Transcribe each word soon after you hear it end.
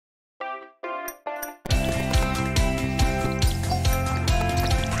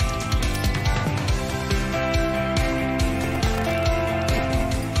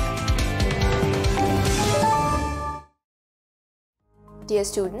Dear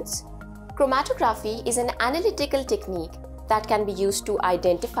students, chromatography is an analytical technique that can be used to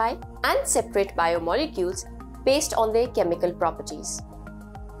identify and separate biomolecules based on their chemical properties.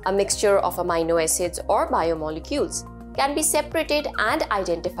 A mixture of amino acids or biomolecules can be separated and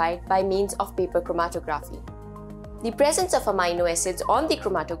identified by means of paper chromatography. The presence of amino acids on the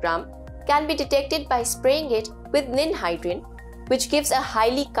chromatogram can be detected by spraying it with ninhydrin, which gives a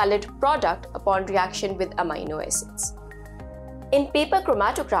highly colored product upon reaction with amino acids. In paper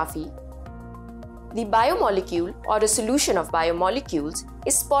chromatography, the biomolecule or a solution of biomolecules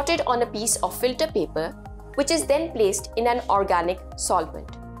is spotted on a piece of filter paper, which is then placed in an organic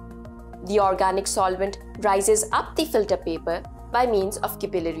solvent. The organic solvent rises up the filter paper by means of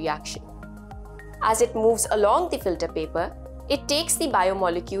capillary action. As it moves along the filter paper, it takes the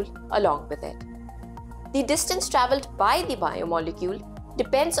biomolecule along with it. The distance traveled by the biomolecule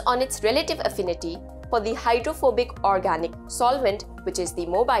depends on its relative affinity for the hydrophobic organic solvent, which is the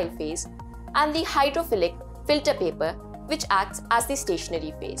mobile phase, and the hydrophilic filter paper, which acts as the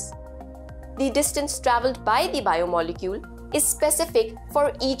stationary phase. The distance traveled by the biomolecule is specific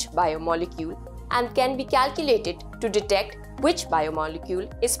for each biomolecule and can be calculated to detect which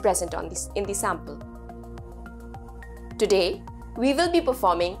biomolecule is present in the sample. Today, we will be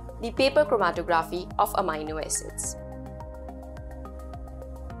performing the paper chromatography of amino acids.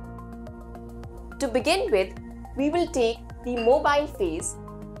 To begin with, we will take the mobile phase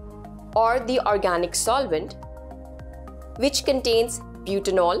or the organic solvent, which contains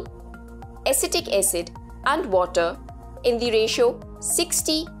butanol, acetic acid and water in the ratio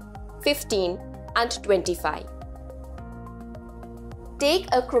 60, 15 and 25. Take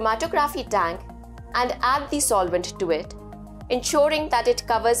a chromatography tank and add the solvent to it, ensuring that it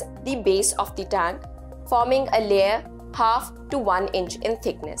covers the base of the tank, forming a layer half to 1 inch in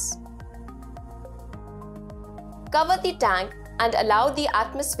thickness. Cover the tank and allow the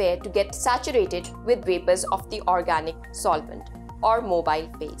atmosphere to get saturated with vapors of the organic solvent or mobile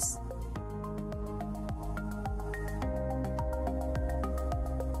phase.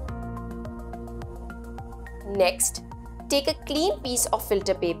 Next, take a clean piece of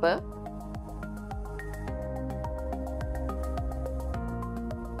filter paper .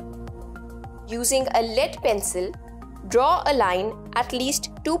 Using a lead pencil, draw a line at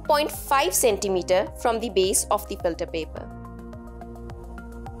least 2.5 cm from the base of the filter paper.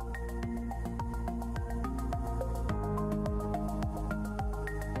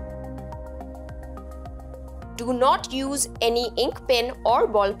 Do not use any ink pen or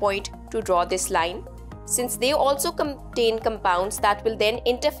ballpoint to draw this line, since they also contain compounds that will then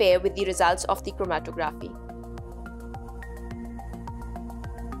interfere with the results of the chromatography.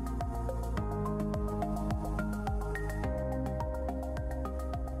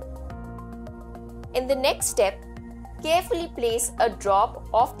 In the next step, carefully place a drop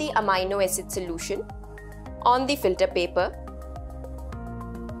of the amino acid solution on the filter paper .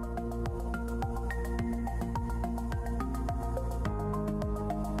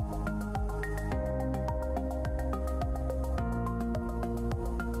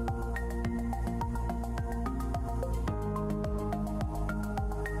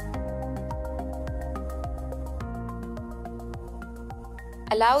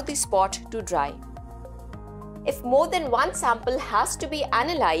 Allow the spot to dry. If more than one sample has to be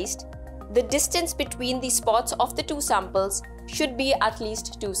analyzed, the distance between the spots of the two samples should be at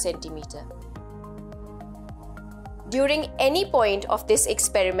least 2 cm. During any point of this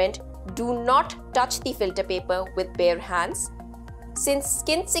experiment, do not touch the filter paper with bare hands, since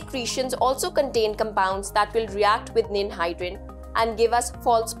skin secretions also contain compounds that will react with ninhydrin and give us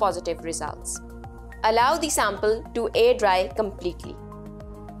false positive results. Allow the sample to air dry completely.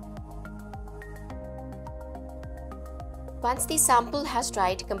 Once the sample has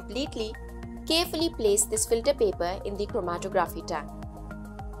dried completely, carefully place this filter paper in the chromatography tank.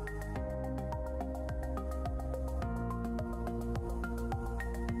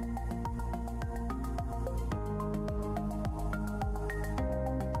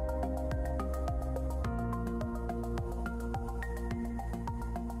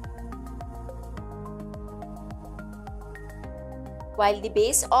 While the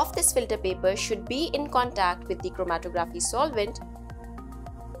base of this filter paper should be in contact with the chromatography solvent,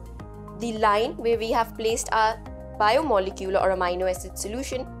 the line where we have placed our biomolecule or amino acid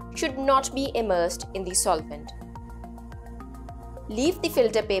solution should not be immersed in the solvent. Leave the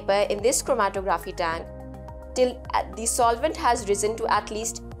filter paper in this chromatography tank till the solvent has risen to at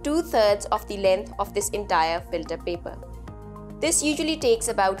least 2/3 of the length of this entire filter paper. This usually takes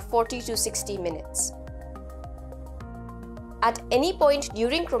about 40 to 60 minutes. At any point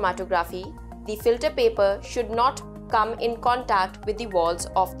during chromatography, the filter paper should not come in contact with the walls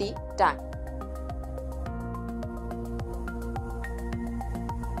of the tank.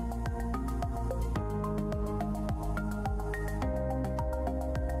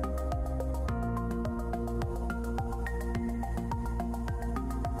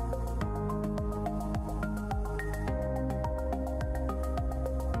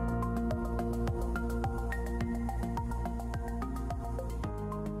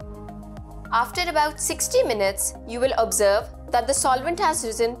 After about 60 minutes, you will observe that the solvent has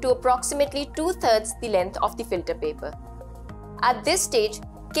risen to approximately 2/3 the length of the filter paper. At this stage,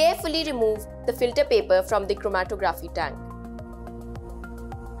 carefully remove the filter paper from the chromatography tank.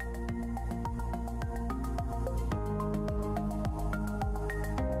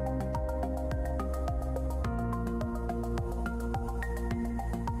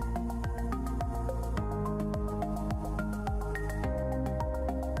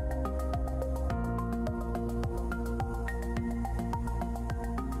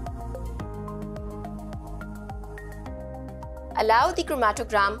 Allow the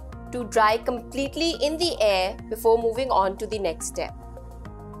chromatogram to dry completely in the air before moving on to the next step.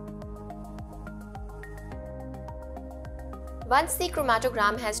 Once the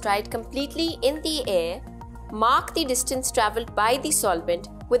chromatogram has dried completely in the air, mark the distance travelled by the solvent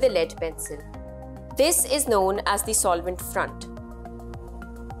with a lead pencil. This is known as the solvent front.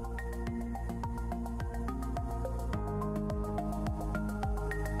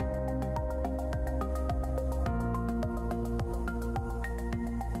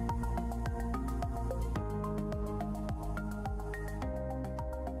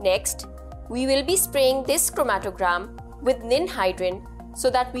 Next, we will be spraying this chromatogram with ninhydrin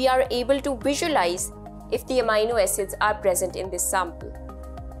so that we are able to visualize if the amino acids are present in this sample.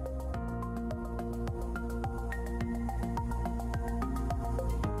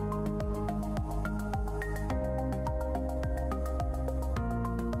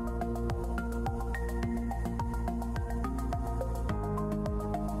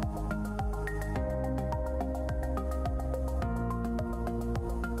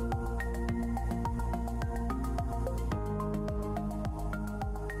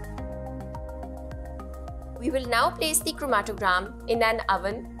 We will now place the chromatogram in an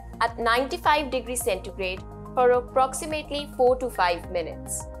oven at 95 degrees centigrade for approximately 4 to 5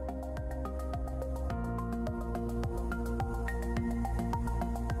 minutes.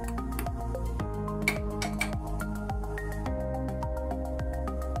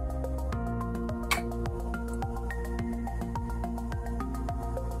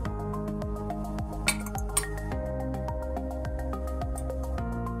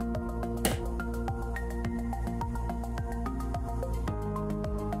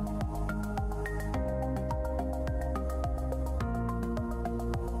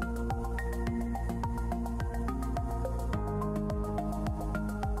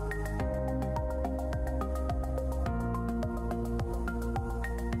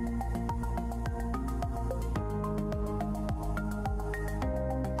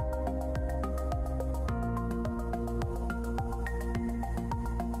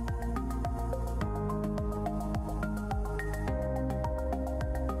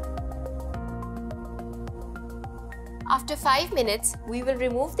 After 5 minutes, we will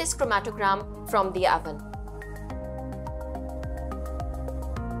remove this chromatogram from the oven.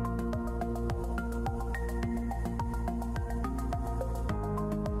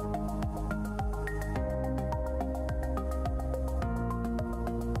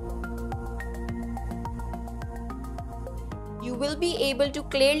 You will be able to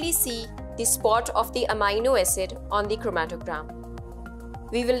clearly see the spot of the amino acid on the chromatogram.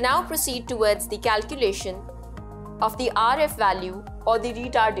 We will now proceed towards the calculation of the RF value or the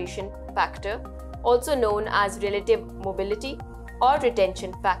retardation factor, also known as relative mobility or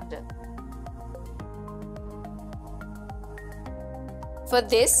retention factor. For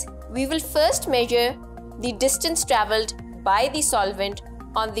this, we will first measure the distance travelled by the solvent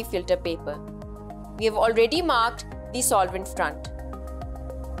on the filter paper. We have already marked the solvent front.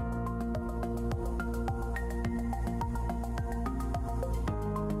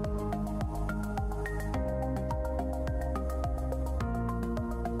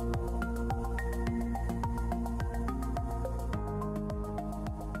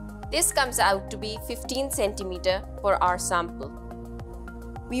 This comes out to be 15 cm for our sample.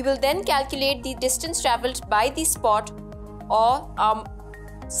 We will then calculate the distance travelled by the spot or our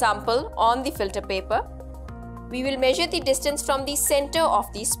sample on the filter paper. We will measure the distance from the center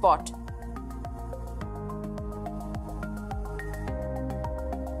of the spot.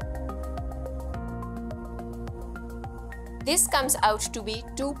 This comes out to be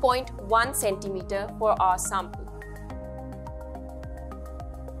 2.1 cm for our sample.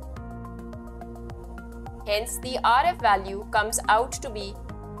 Hence, the RF value comes out to be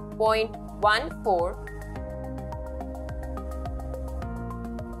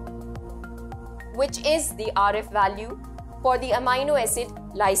 0.14, which is the RF value for the amino acid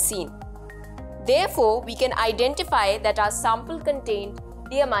lysine. Therefore, we can identify that our sample contained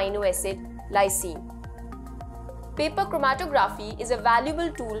the amino acid lysine. Paper chromatography is a valuable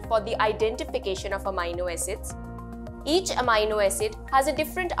tool for the identification of amino acids. Each amino acid has a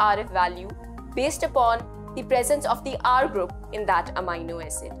different RF value based upon the presence of the R group in that amino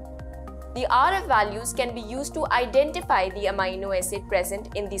acid. The RF values can be used to identify the amino acid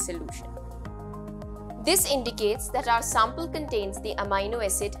present in the solution. This indicates that our sample contains the amino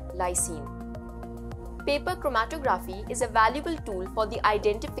acid lysine. Paper chromatography is a valuable tool for the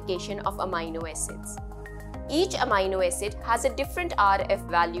identification of amino acids. Each amino acid has a different RF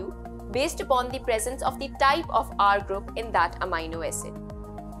value based upon the presence of the type of R group in that amino acid.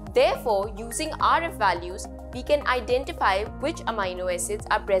 Therefore, using RF values, we can identify which amino acids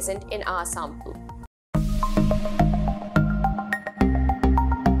are present in our sample.